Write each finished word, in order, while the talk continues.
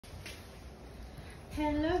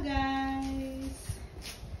Hello guys,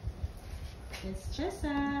 it's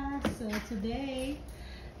Tressa. So today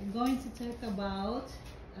I'm going to talk about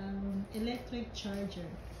electric charger.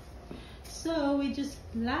 So we just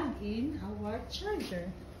plug in our charger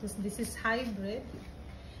because this is hybrid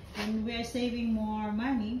and we are saving more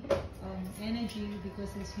money, energy, because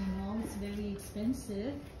as you know it's very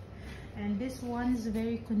expensive, and this one is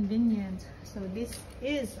very convenient. So this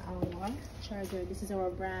is our charger. This is our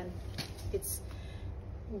brand. It's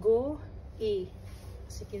Go-e.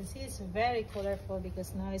 As you can see, it's very colorful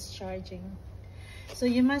because now it's charging. So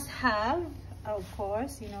you must have, of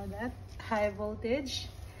course, you know that, high voltage,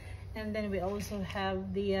 and then we also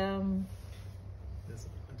have the there's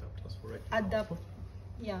adapters for regular.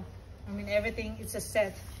 Yeah, I mean everything, it's a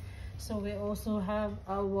set. So we also have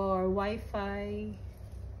our Wi-Fi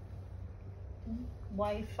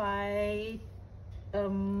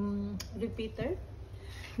repeater,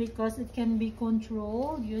 because it can be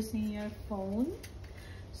controlled using your phone,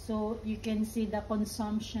 so you can see the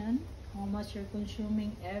consumption, how much you're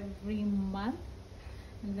consuming every month,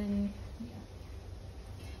 and then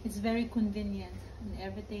it's very convenient, and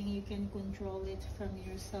everything you can control it from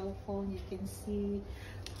your cell phone. You can see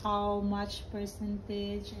how much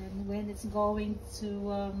percentage and when it's going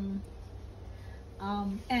to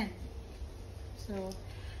end. So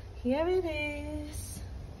here it is.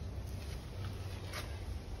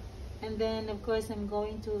 And then of course I'm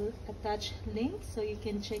going to attach links so you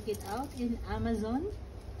can check it out in Amazon.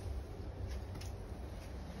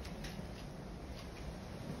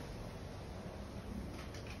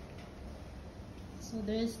 So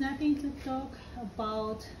there is nothing to talk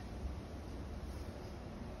about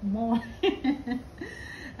more.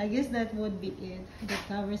 I guess that would be it. That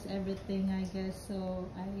covers everything, I guess. So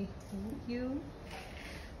I hope you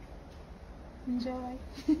enjoy.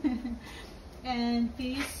 And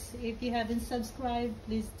please, if you haven't subscribed,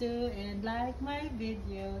 please do, and like my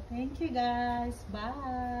video. Thank you guys.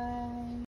 Bye.